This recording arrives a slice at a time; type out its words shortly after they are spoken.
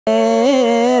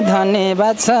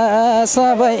धन्यवाद छ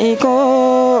सबैको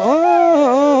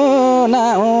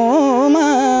नाउँमा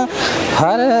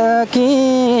फर्किँदैछु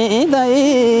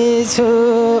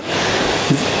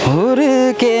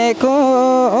हुर्केको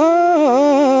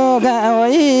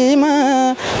गाउँमा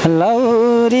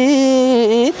लौरी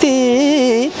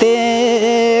तितेको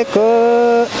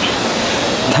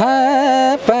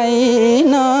थाहा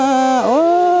पाइन ओ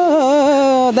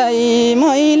दाइ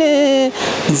मैले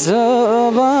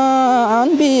जोबन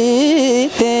बितेको।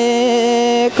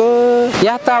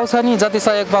 याद त आउँछ नि जति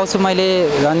सहयोग पाउँछु मैले।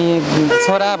 अनि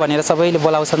छोरा भनेर सबैले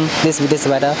बोलाउँछन् देश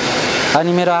विदेशबाट।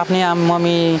 अनि मेरो आफ्नै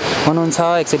मम्मी हुनुहुन्छ,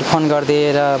 एकचोटि फोन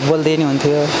गरिदिएर बोल्दै नि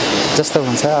हुन्थ्यो जस्तो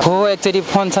हुन्छ हो। एकचोटि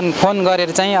फोन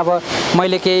गरेर चाहिँ अब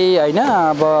मैले केही होइन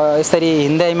अब यसरी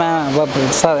हिँड्दैमा अब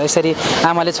यसरी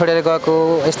आमाले छोडेर गएको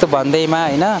यस्तो भन्दैमा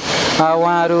होइन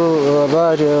उहाँहरू अब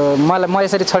म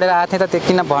यसरी छोडेर आएको थिएँ त त्यो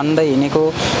किन भन्दै हिँडेको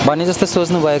भन्ने जस्तो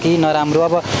सोच्नुभयो कि नराम्रो।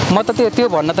 अब म त त्यो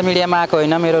भन्न त मिडियामा आएको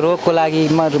होइन, मेरो रोगको लागि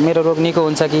मेरो रोग निको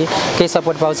हुन्छ कि केही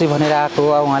सपोर्ट पाउँछु भनेर आएको।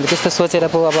 अब उहाँले त्यस्तो सोचेर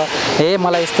पो अब हे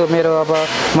मलाई यस्तो मेरो अब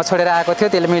म छोडेर आएको थियो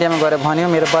त्यसले मिडियामा गएर भन्यो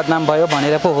मेरो बदनाम भयो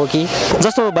भनेर पो हो कि।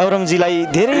 जस्तो बाबुरामजीलाई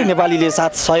धेरै नेपालीले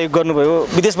साथ सहयोग गर्नुभयो,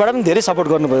 विदेशबाट पनि धेरै सपोर्ट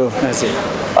गर्नुभयो।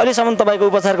 अहिलेसम्म तपाईँको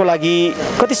उपचारको लागि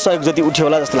कति सहयोग जति उठ्यो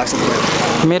होला जस्तो लाग्छ?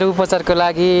 मेरो उपचारको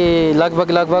लागि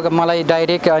लगभग मलाई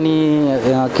डाइरेक्ट अनि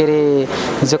के अरे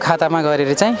जो खातामा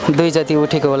गरेर चाहिँ 2 जति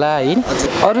उठेको होला है।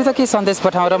 अरू त के सन्देश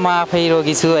पठाउँ र म आफै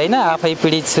रोगी छु होइन, आफै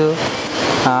पीडित छु।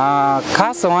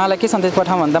 खास उहाँलाई के सन्देश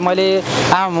पठाउँ भन्दा मैले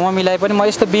मम्मीलाई पनि म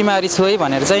यस्तो बिमारी छु है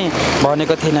भनेर चाहिँ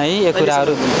भनेको थिइनँ है। यो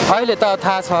कुराहरू अहिले त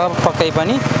थाहा छ पक्कै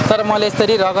पनि, तर मैले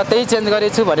यसरी रगतै चेन्ज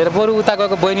गरेछु भनेर बरु उता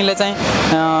गएको बहिनीले चाहिँ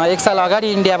 1 साल अगाडि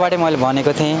इन्डियाबाटै मैले भनेको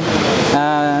थिएँ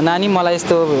नानी मलाई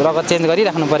यस्तो रगत चेन्ज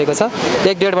गरिराख्नु परेको छ,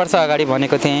 1-1.5 वर्ष अगाडि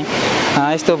भनेको थिएँ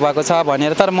यस्तो भएको छ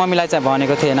भनेर। तर मम्मीलाई चाहिँ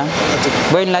भनेको थिएन।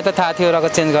 बहिनीलाई त थाहा थियो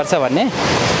रगत चेन्ज गर्छ भन्ने,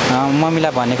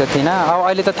 मम्मीलाई भनेको थिइनँ। अब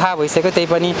अहिले त थाहा भइसक्यो, त्यही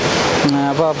पनि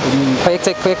अब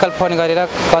एकल फोन गरेर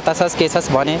कता छस् के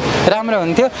छस् भने राम्रो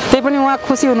हुन्थ्यो। त्यही पनि उहाँ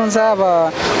खुसी हुनुहुन्छ अब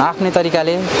आफ्नै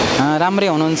तरिकाले राम्रै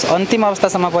हुनुहुन्छ। अन्तिम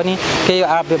अवस्थासम्म पनि केही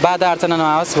बाधा अर्चना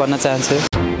नआओस् भन्न चाहन्छु।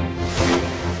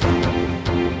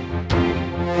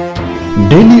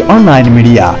 डेली अनलाइन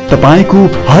मिडिया तपाईको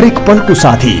हरेक पलको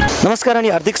साथी। नमस्कार अनि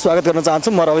हार्दिक स्वागत गर्न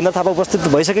चाहन्छु। म रविन्द्र थापा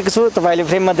उपस्थित भइसकेको छु। तपाईँले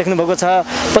फ्रेममा देख्नु भएको छ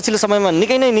पछिल्लो समयमा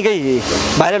निकै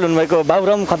भाइरल हुनुभएको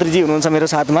बाबुराम खत्रीजी हुनुहुन्छ मेरो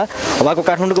साथमा। उहाँको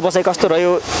काठमाडौँको बसाइ कस्तो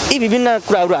रह्यो यी विभिन्न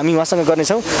कुराहरू हामी उहाँसँग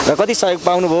गर्नेछौँ र कति सहयोग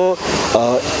पाउनुभयो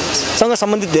सँग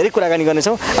सम्बन्धित धेरै कुराकानी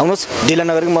गर्नेछौँ। आउनुहोस् ढिला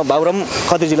नगरेको म बाबुराम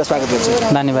खत्रीजीलाई स्वागत गर्छु।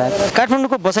 धन्यवाद।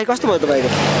 काठमाडौँको बसाइ कस्तो भयो तपाईँको?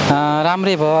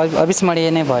 राम्रै भयो, अविस्मरणीय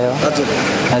नै भयो।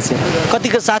 हजुर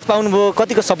कतिको साथ पाउनुभयो,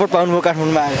 कतिको सपोर्ट पाउनुभयो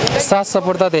काठमाडौँमा आएर? साथ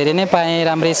सपोर्ट त धेरै नै पाएँ,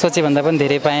 राम्रै सोचे भन्दा पनि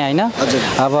धेरै पाएँ होइन।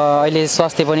 अब अहिले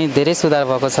स्वास्थ्य पनि धेरै सुधार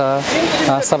भएको छ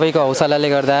सबैको हौसलाले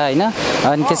गर्दा होइन।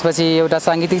 अनि त्यसपछि एउटा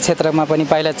साङ्गीतिक क्षेत्रमा पनि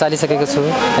पाइला चालिसकेको छु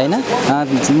होइन।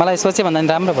 मलाई सोचे भन्दा पनि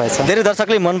राम्रो भएछ। धेरै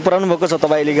दर्शकले मन पराउनु भएको छ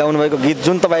तपाईँले गाउनुभएको गीत,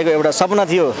 जुन तपाईँको एउटा सपना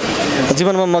थियो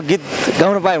जीवनमा म गीत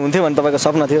गाउन पाए हुन्थ्यो भने तपाईँको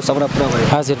सपना थियो, सपना पुरा भयो?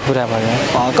 हजुर पुरा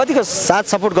भयो। कतिको साथ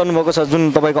सपोर्ट गर्नुभएको छ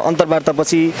जुन तपाईँको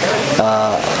अन्तर्वार्तापछि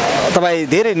तपाईँ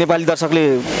धेरै नेपाली दर्शकले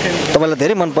तपाईँलाई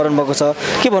धेरै मन पराउनु भएको छ,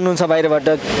 के भन्नुहुन्छ बाहिरबाट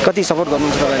कति सपोर्ट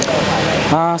गर्नुहुन्छ तपाईँ?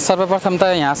 सर्वप्रथम त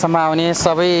यहाँसम्म आउने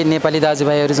सबै नेपाली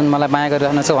दाजुभाइहरू जुन मलाई माया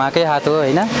गरिराख्नु छ उहाँकै हात हो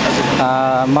होइन।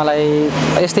 मलाई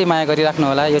यस्तै माया गरिराख्नु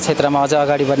होला, यो क्षेत्रमा अझ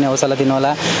अगाडि बढ्ने हौसला दिनु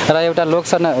होला र एउटा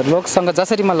रोगसँग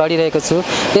जसरी म लडिरहेको छु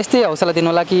यस्तै हौसला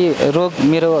दिनु होला कि रोग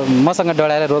मसँग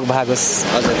डराएर रोग भागोस्।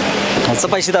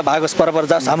 तपाईँसित भागोस्, परपर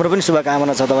जाओस्, हाम्रो पनि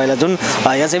शुभकामना छ तपाईँलाई। जुन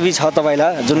एचआइभी छ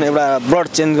तपाईँलाई, जुन एउटा ब्लड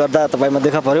चेन्ज गर्दा तपाईँमा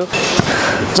देखा पर्यो,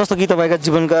 जस्तो कि तपाईँका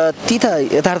जीवनका तिता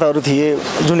यथार्थहरू थिए,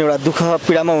 जुन एउटा दुःख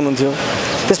पीडामा हुनुहुन्थ्यो,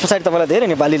 त्यस पछाडि तपाईँलाई धेरै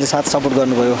नेपालीले साथ सपोर्ट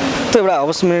गर्नुभयो। त्यो एउटा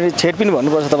अवश्य छेड पनि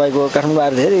भन्नुपर्छ तपाईँको। काठमाडौँ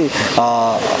आएर धेरै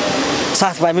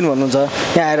साथ पाए पनि भन्नुहुन्छ,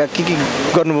 यहाँ आएर के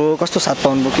गर्नुभयो, कस्तो साथ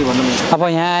पाउनुभयो के भन्नुहुन्छ? अब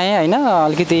यहाँ आएँ होइन,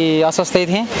 अलिकति अस्वस्थै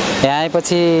थिएँ। यहाँ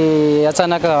आएपछि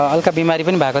अचानक हल्का बिमारी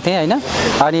पनि भएको थिएँ होइन।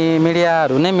 अनि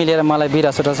मिडियाहरू नै मिलेर मलाई वीर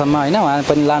अस्पतालसम्म होइन उहाँ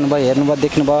पनि लानुभयो, हेर्नुभयो,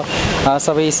 देख्नुभयो,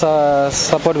 सबै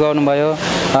सपोर्ट गर्नुभयो।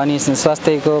 अनि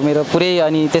स्वास्थ्यको मेरो पुरै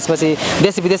अनि त्यसपछि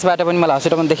देश विदेशबाट पनि मलाई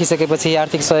हस्पिटलमा देखिसकेपछि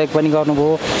आर्थिक सहयोग पनि गर्नुभयो।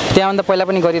 त्यहाँभन्दा पहिला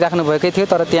पनि गरिराख्नु भएकै थियो,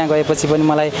 तर त्यहाँ गएपछि पनि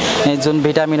मलाई जुन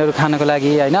भिटामिनहरू खानको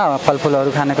लागि होइन,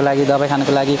 फलफुलहरू खानको लागि, दबाई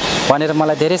खानको लागि भनेर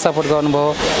मलाई धेरै सपोर्ट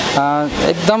गर्नुभयो।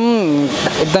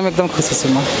 एकदम खुसी छु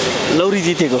म। लौरी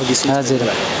जितेको गीत? हजुर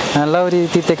लौरी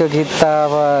जितेको गीत त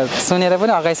अब सुनेर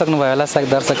पनि अगाइसक्नु भयो होला सायद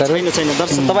दर्शकहरू। छैन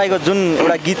दर्शक तपाईँको जुन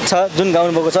एउटा गीत छ जुन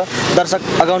गाउनुभएको छ दर्शक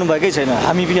अगाउनु भएकै छैन,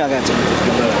 हामी पनि अगाएको छौँ।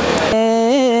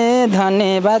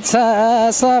 धन्यवाद छ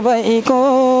सबैको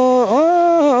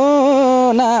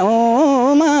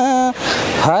नाउँमा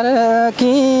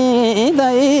फर्किँदैछु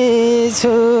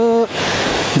जाँदैछु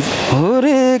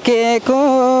हुर्केको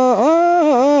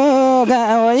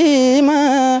गाउँमा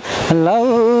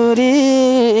लौरी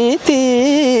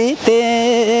तितेको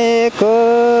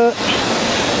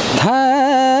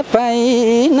थाहा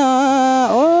पाइन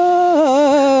ओ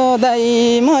दाइ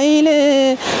मैले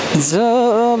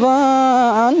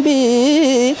जोवन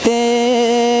बितेको।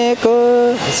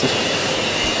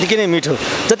 निकै नै मिठो,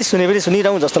 जति सुने पनि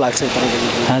सुनिरहँ जस्तो लाग्छ।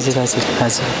 हजुर हजुर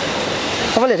हजुर।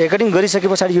 तपाईँले रेकर्डिङ गरिसके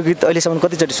पछाडि यो गीत अहिलेसम्म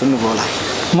कतिचोटि सुन्नुभयो होला?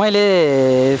 मैले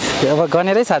अब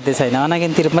गनेरै साध्य छैन,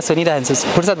 अनगिन्ती रूपमा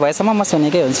सुनिरहन्छु, फुर्सद भएसम्म म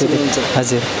सुनेकै हुन्छु।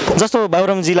 हजुर। जस्तो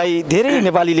बाबुरामजीलाई धेरै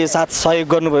नेपालीले साथ सहयोग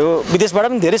गर्नुभयो, विदेशबाट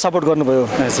पनि धेरै सपोर्ट गर्नुभयो।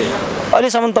 हजुर।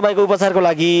 अहिलेसम्म तपाईँको उपचारको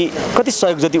लागि कति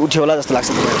सहयोग जति उठ्यो होला जस्तो लाग्छ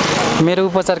तपाईँलाई? मेरो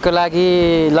उपचारको लागि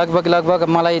लगभग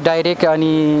मलाई डाइरेक्ट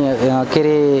अनि के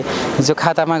अरे जो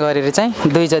खातामा गरेर चाहिँ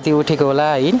 2 जति उठेको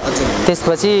होला है।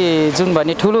 त्यसपछि जुन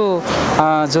भन्ने ठुलो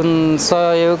जुन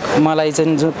सहयोग मलाई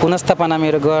चाहिँ जुन पुनस्थापना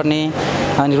मेरो गर्ने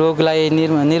अनि रोगलाई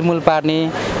निर्मूल पार्ने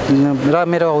र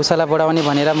मेरो हौसला बढाउने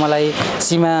भनेर मलाई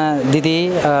सीमा दिदी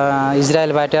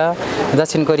इजरायलबाट,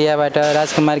 दक्षिण कोरियाबाट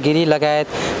राजकुमार गिरी लगायत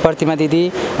प्रतिमा दिदी,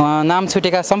 नाम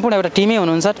छुटेका सम्पूर्ण एउटा टिमै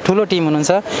हुनुहुन्छ, ठुलो टिम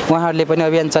हुनुहुन्छ। उहाँहरूले पनि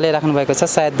अभियान चलाइराख्नु भएको छ।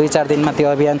 सायद 2-4 दिनमा त्यो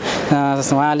अभियान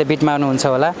उहाँले बिट मार्नुहुन्छ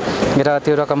होला र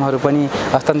त्यो रकमहरू पनि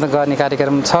हस्तान्तरण गर्ने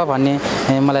कार्यक्रम छ भन्ने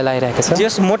मलाई लागिरहेको छ।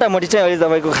 यस मोटामोटी चाहिँ अहिले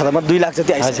तपाईँको खातामा 2 लाख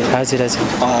जति आइसक्यो। हजुर हजुर।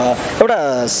 एउटा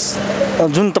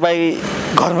जुन तपाईँ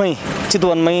घरमै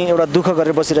चितवनमै एउटा दुःख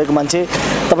गरेर बसिरहेको मान्छे,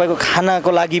 तपाईँको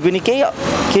खानाको लागि पनि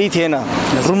केही थिएन,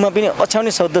 रुममा पनि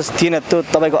ओछ्याउने शब्द थिएन,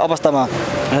 त्यो तपाईँको अवस्थामा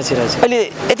हजुर हजुर अहिले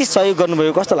यति सहयोग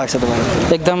गर्नुभयो, कस्तो लाग्छ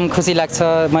तपाईँलाई? एकदम खुसी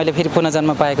लाग्छ। मैले फेरि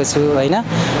पुनर्जन्म पाएको छु होइन।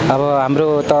 अब हाम्रो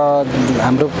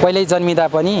पहिल्यै जन्मिँदा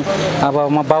पनि अब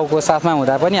म बाउको साथमा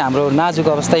हुँदा पनि हाम्रो नाजुक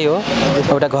अवस्थै हो,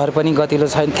 एउटा घर पनि गतिलो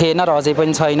थिएन र अझै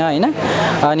पनि छैन होइन।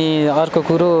 अनि अर्को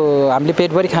कुरो हामीले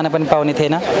पेटभरि खाना पनि पाउने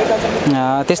थिएन,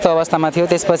 त्यस्तो अवस्थामा थियो।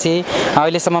 त्यसपछि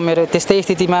अहिलेसम्म मेरो त्यस्तै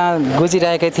स्थितिमा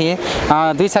गुजिरहेकै थिएँ।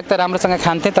 2 छाक त राम्रोसँग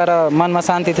खान्थेँ तर मनमा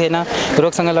शान्ति थिएन,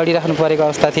 रोगसँग लडिराख्नु परेको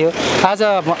अवस्था थियो। आज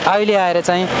अहिले आएर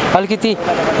चाहिँ अलिकति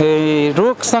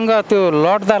रोगसँग त्यो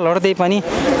लड्दै पनि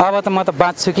अब त म त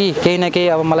बाँच्छु कि केही न केही,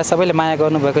 अब मलाई सबैले माया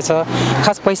गर्नुभएको छ।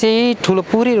 खास पैसै ठुलो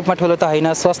पुरै रूपमा ठुलो त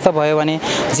होइन, स्वस्थ भयो भने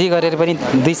जे गरेर पनि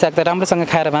 2 छाक त राम्रोसँग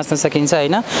खाएर बाँच्न सकिन्छ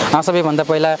होइन। सबैभन्दा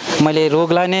पहिला मैले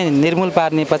रोगलाई नै निर्मूल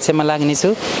पार्ने पक्षमा लाग्नेछु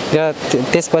र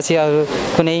त्यसपछि अरू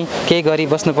कुनै केही गरी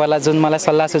बस्नु पर्ला। जुन मलाई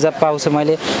सल्लाह सुझाव पाउँछु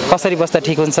मैले, कसरी बस्दा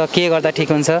ठिक हुन्छ, के गर्दा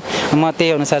ठिक हुन्छ, म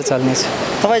त्यही अनुसार चल्नेछु।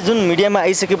 तपाईँ जुन मिडियामा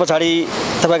आइसके पछाडि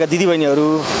तपाईँका दिदीबहिनीहरू,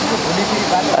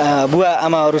 बुवा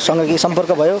आमाहरूसँग केही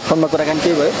सम्पर्क भयो, फोनमा कुराकानी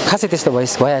केही भयो? खासै त्यस्तो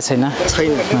भइएको छैन।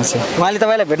 उहाँले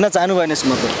तपाईँलाई भेट्न चाहनु भएन?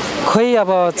 खोइ अब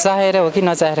चाहेर हो कि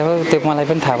नचाहेर हो त्यो मलाई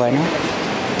पनि थाहा भएन।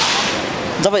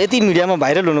 जब यति मिडियामा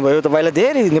भाइरल हुनुभयो, तपाईँलाई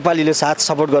धेरै नेपालीले साथ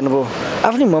सपोर्ट गर्नुभयो,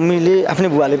 आफ्नै मम्मीले आफ्नै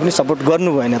बुवाले पनि सपोर्ट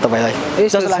गर्नु भएन तपाईँलाई?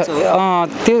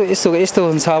 त्यो यस्तो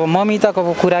हुन्छ। अब मम्मी त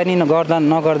अब कुरा नि नगर्दा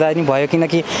नि भयो,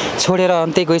 किनकि छोडेर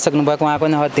अन्तै गइसक्नु भएको, उहाँको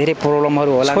पनि धेरै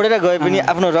प्रब्लमहरू होला। छोडेर गए पनि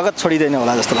आफ्नो रगत छोडिँदैन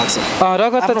होला जस्तो लाग्छ।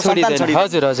 रगत त छोडिँदैन।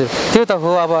 हजुर हजुर, त्यो त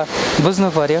हो। अब बुझ्नु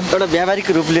पर्यो, एउटा व्यावहारिक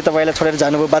रूपले तपाईँलाई छोडेर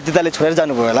जानुभयो, बाध्यताले छोडेर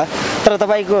जानुभयो होला, तर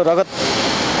तपाईँको रगत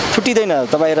छुट्टिँदैन,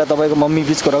 तपाईँ र तपाईँको मम्मी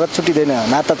बिचको रगत छुट्टिँदैन,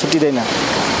 नाता छुट्टिँदैन,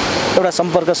 एउटा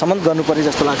सम्पर्क सम्बन्ध गर्नु पर्यो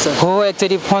जस्तो लाग्छ। हो,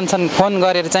 एकचोटि फोन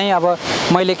गरेर चाहिँ अब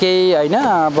मैले केही होइन,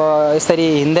 अब यसरी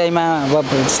हिँड्दैमा अब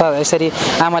यसरी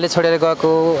आमाले छोडेर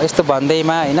गएको यस्तो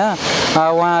भन्दैमा होइन,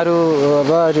 उहाँहरू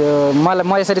अब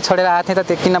म यसरी छोडेर आएको थिएँ त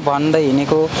त्यो किन भन्दै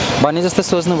हिँडेको भन्ने जस्तो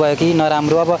सोच्नुभयो कि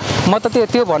नराम्रो। अब म त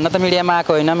त्यो भन्न त मिडियामा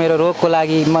आएको होइन, मेरो रोगको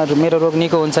लागि मेरो रोग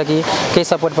निको हुन्छ कि केही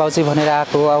सपोर्ट पाउँछु भनेर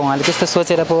आएको। अब उहाँले त्यस्तो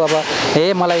सोचेर पो अब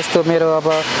मलाई यस्तो मेरो अब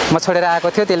म छोडेर आएको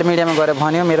थियो, त्यसले मिडियामा गएर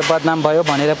भन्यो, मेरो बदनाम भयो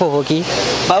भनेर पो हो कि।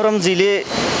 बाबुरामजीले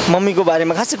मम्मीको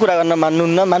बारेमा खासै कुरा गर्न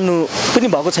मान्नु पनि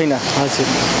भएको छैन। हजुर।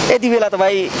 यति बेला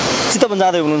तपाईँ चितवन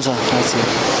जाँदै हुनुहुन्छ,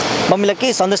 मम्मीलाई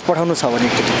केही सन्देश पठाउनु छ भने?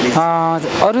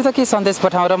 अरू त के सन्देश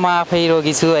पठाउँ र, म आफै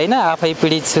रोगी छु होइन, आफै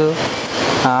पीडित छु।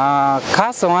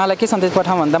 खास उहाँलाई के सन्देश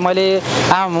पठाउँ भन्दा मैले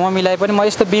मम्मीलाई पनि म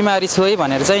यस्तो बिमारी छु है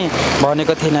भनेर चाहिँ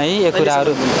भनेको थिइनँ है। यो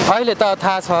कुराहरू अहिले त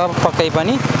थाहा छ पक्कै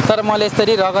पनि, तर मैले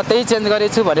यसरी रगतै चेन्ज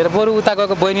गरेछु भनेर बरु उता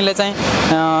गएको बहिनीले चाहिँ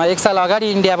 1 साल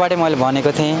अगाडि इन्डियाबाटै मैले भनेको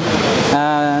थिएँ,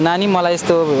 नानी मलाई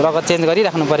यस्तो रगत चेन्ज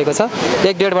गरिराख्नु परेको छ,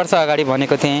 1-1.5 वर्ष अगाडि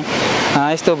भनेको थिएँ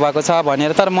यस्तो भएको छ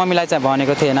भनेर, तर मम्मीलाई चाहिँ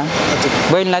भनेको थिएन।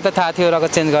 बहिनीलाई त थाहा थियो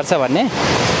रगत चेन्ज गर्छ भन्ने,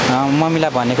 मम्मीलाई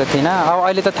भनेको थिइनँ। अब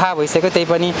अहिले त थाहा भइसक्यो, त्यही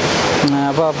पनि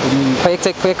अब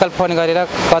एकल फोन गरेर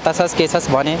कता छस् के छस्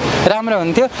भने राम्रो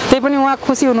हुन्थ्यो। त्यही पनि उहाँ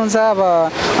खुसी हुनुहुन्छ, अब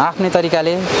आफ्नै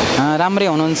तरिकाले राम्रै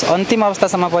हुनुहुन्छ, अन्तिम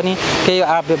अवस्थासम्म पनि केही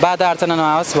बाधा अर्चना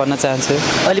नआओस् भन्न चाहन्छु।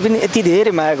 अहिले पनि यति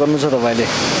धेरै माया गर्नु छ तपाईँले,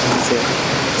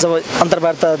 जब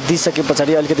अन्तर्वार्ता दिइसके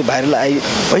पछाडि अलिकति भाइरल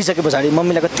भइसके पछाडि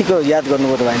मम्मीलाई कतिको याद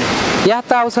गर्नुभयो तपाईँले? याद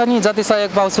त आउँछ नि, जति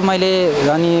सहयोग पाउँछु मैले।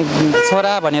 अनि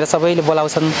छोरा भनेर सबैले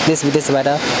बोलाउँछन् देश विदेशबाट।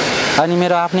 अनि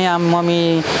मेरो आफ्नै मम्मी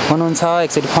हुनुहुन्छ,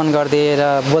 एकचोटि फोन गरिदिएर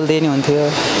बोल्दै नि हुन्थ्यो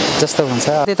जस्तो हुन्छ।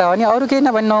 त्यो त हो नि, अरू केही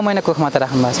नभए 9 महिना कुखमा त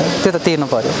राख्नु भएको छ, त्यो त तिर्नु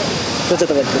पऱ्यो।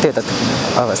 त्यो त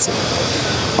अवश्य।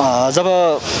 जब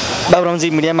बाबुरामजी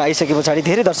मिडियामा आइसके पछाडि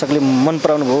धेरै दर्शकले मन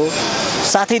पराउनु भयो,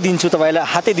 साथै दिन्छु तपाईँलाई,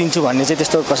 हातै दिन्छु भन्ने चाहिँ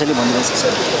त्यस्तो कसैले भन्नुभएको छ?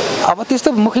 अब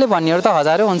त्यस्तो मुखले भन्नेहरू त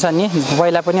हजारौँ हुन्छन् नि,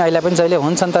 पहिला पनि अहिले पनि जहिले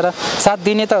हुन्छन्, तर साथ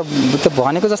दिने त त्यो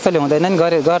भनेको जस्तोले हुँदैन नि।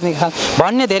 गर्ने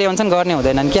भन्ने धेरै हुन्छन्, गर्ने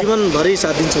हुँदैनन्। क्या जीवनभरि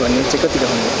साथ दिन्छु भन्ने चाहिँ कतिको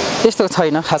भन्नु? त्यस्तो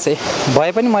छैन खासै,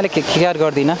 भए पनि मैले केयर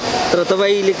गर्दिनँ। तर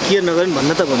तपाईँले केयर नगर्नु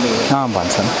भन्न त भन्नु?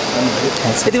 भन्छन्।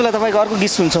 यति बेला तपाईँको अर्को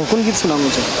गीत सुन्छौँ, कुन गीत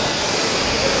सुनाउनुहुन्छ?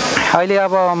 अहिले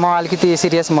अब म अलिकति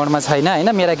सिरियस मोडमा छैन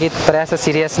होइन, मेरा गीत प्रायः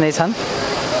सिरियस नै छन्।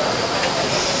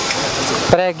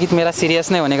 प्रायः गीत मेरा सिरियस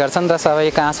नै हुने गर्छन् र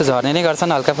सबैको आँसु झर्ने नै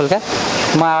गर्छन् हल्का फुल्का।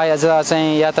 म आज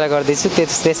चाहिँ यात्रा गर्दैछु,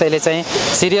 त्यसैले चाहिँ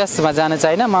सिरियसमा जान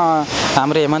चाहिन। म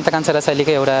हाम्रो हेमन्त कान्छा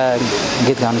रसाइलीको एउटा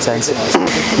गीत गाउन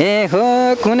चाहन्छु। ए हो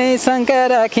कुनै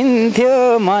शङ्का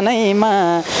राखिन्थ्यो मनैमा,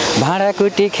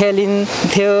 भाँडाकुटी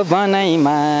खेलिन्थ्यो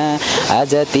बनैमा,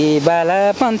 आज ती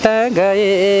बाला पन्त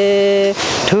गए,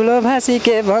 ठुलो भाषी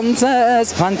के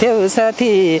भन्छस् भन्थ्यौ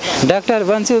साथी, डाक्टर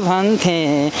बन्छु भन्थे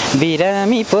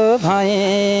बिरामी पो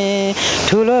भए,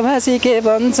 ठुलो भाषी के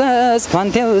भन्छस्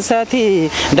भन्थ्यौ साथी,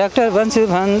 डाक्टर बन्छु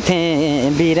भन्थे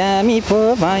बिरामी पो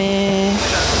भए।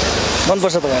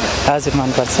 मनपर्छ तपाईँलाई? हजुर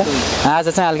मनपर्छ। आज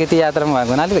चाहिँ अलिकति यात्रामा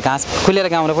भएको हुनाले घाँस खुलेर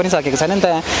गाउन पनि सकेको छैन नि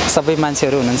त, सबै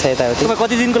मान्छेहरू हुनुहुन्छ यताउति। तपाईँ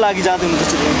कति दिनको लागि जाँदै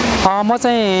हुनुहुन्छ? म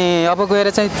चाहिँ अब गएर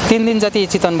चाहिँ 3 दिन जति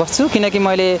चितवन बस्छु, किनकि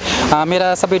मैले मेरा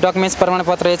सबै डकुमेन्ट्स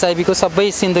प्रमाणपत्र एचआइभीको सबै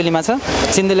सिन्धुलीमा छ,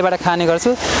 सिन्धुलीबाट खाने गर्छु।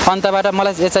 अन्तबाट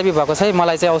मलाई एचआइभी भएको छ,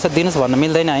 मलाई चाहिँ औषध दिनुहोस् भन्न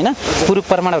मिल्दैन होइन, प्रुफ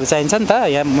प्रमाणहरू चाहिन्छ नि त,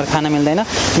 यहाँ खान मिल्दैन।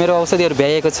 मेरो औषधिहरू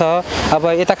भ्याइएको छ, अब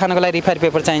यता खानको लागि रिफायर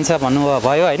पेपर चाहिन्छ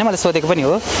भन्नुभयो होइन, मैले सोधेको पनि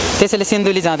हो। त्यसैले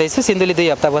सिन्धुली जाँदैछु, सिन्धुली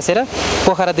 2 हप्ता बसेर,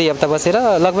 पोखरा 2 हप्ता बसेर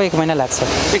लगभग 1 महिना लाग्छ।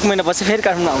 1 महिनापछि फेरि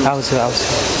काठमाडौँ आउँछु।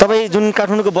 तपाईँ जुन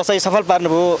काठमाडौँको बसाइ सफल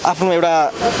पार्नुभयो, आफ्नो एउटा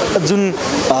जुन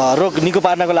रोग निको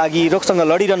पार्नको लागि रोगसँग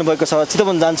लडिरहनु भएको छ,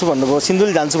 चितवन जान्छु भन्नुभयो,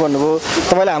 सिन्धुली जान्छु भन्नुभयो,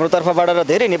 तपाईँलाई हाम्रो तर्फबाट र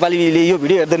धेरै नेपालीले यो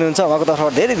भिडियो हेर्दै हुनुहुन्छ उहाँको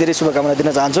तर्फबाट धेरै धेरै शुभकामना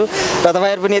दिन चाहन्छु। र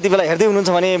तपाईँहरू पनि यति बेला हेर्दै हुनुहुन्छ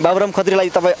भने बाबुराम खत्रीलाई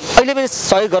तपाईँ अहिले पनि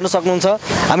सहयोग गर्न सक्नुहुन्छ।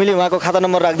 हामीले उहाँको खाता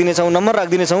नम्बर राखिदिनेछौँ।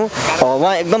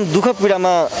 उहाँ एकदम दुःख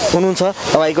पीडामा हुनुहुन्छ,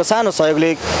 तपाईँको सानो सहयोगले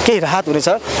केही राहत हुनेछ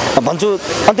भन्छु।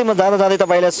 अन्तिममा जाँदै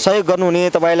तपाईँलाई सहयोग गर्नुहुने,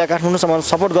 तपाईँलाई काठमाडौँसम्म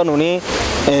सपोर्ट गर्नुहुने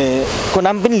को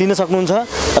नाम पनि लिन सक्नुहुन्छ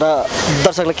र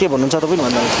दर्शकलाई के भन्नुहुन्छ तपाईँ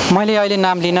भन्नुहुन्छ? मैले अहिले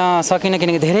नाम लिन सकिनँ,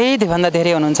 किनकि धेरैभन्दा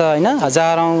धेरै हुनुहुन्छ होइन,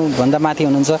 हजारौँभन्दा माथि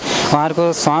हुनुहुन्छ।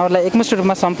 उहाँहरूलाई एकमुष्ट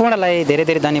रूपमा सम्पूर्णलाई धेरै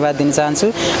धेरै धन्यवाद दिन चाहन्छु।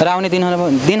 र आउने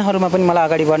दिनहरूमा पनि मलाई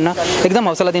अगाडि बढ्न एकदम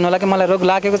हौसला दिनु होला कि मलाई रोग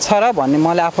लागेको छ र भन्ने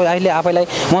मैले आफैलाई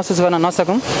महसुस गर्न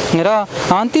नसकौँ। र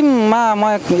अन्तिममा म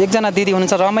एकजना दिदी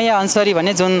हुनुहुन्छ रमैया अन्सरी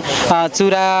भन्ने, जुन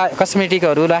चुरा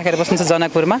कस्मेटिकहरू राखेर बस्नुहुन्छ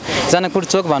जनकपुर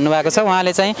चोक भन्नुभएको छ।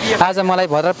 उहाँले चाहिँ आज मलाई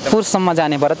भरतपुरसम्म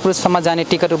जाने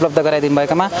टिकट उपलब्ध गराइदिनु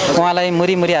भएकोमा उहाँलाई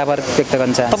मुरी आभार व्यक्त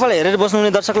गर्न चाहन्छु। तपाईँलाई हेरेर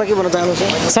बस्नुहुने दर्शकलाई के भन्न चाहनुहुन्छ?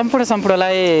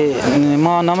 सम्पूर्णलाई म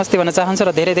नमस्ते भन्न चाहन्छु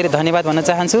र धेरै धेरै धन्यवाद भन्न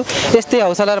चाहन्छु। यस्तै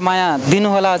हौसला र माया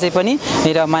दिनुहोला अझै पनि,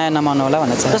 र माया नमान्नु होला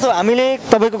भन्न चाहन्छु। जस्तो हामीले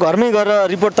तपाईँको घरमै गएर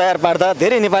रिपोर्ट तयार पार्दा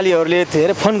धेरै नेपालीहरूले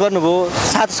धेरै फोन गर्नुभयो,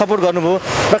 साथ सपोर्ट गर्नुभयो,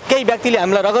 र केही व्यक्तिले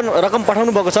हामीलाई रकम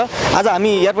पठाउनु भएको छ। आज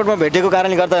हामी एयरपोर्टमा भेटेको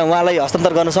कारणले गर्दा उहाँलाई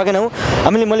हस्तान्तरण गर्न सकेनौँ।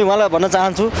 मैले उहाँलाई भन्न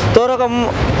चाहन्छु त्यो रकम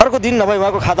अर्को दिन नभए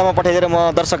उहाँको खातामा पठाइदिएर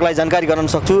म दर्शकलाई जानकारी गराउन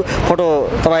सक्छु, फोटो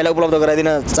तपाईँलाई उपलब्ध गराइदिन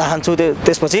चाहन्छु।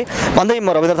 त्यसपछि भन्दै म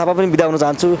रविन्द्र थापा पनि बिदा हुन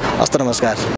चाहन्छु। हस्त नमस्कार।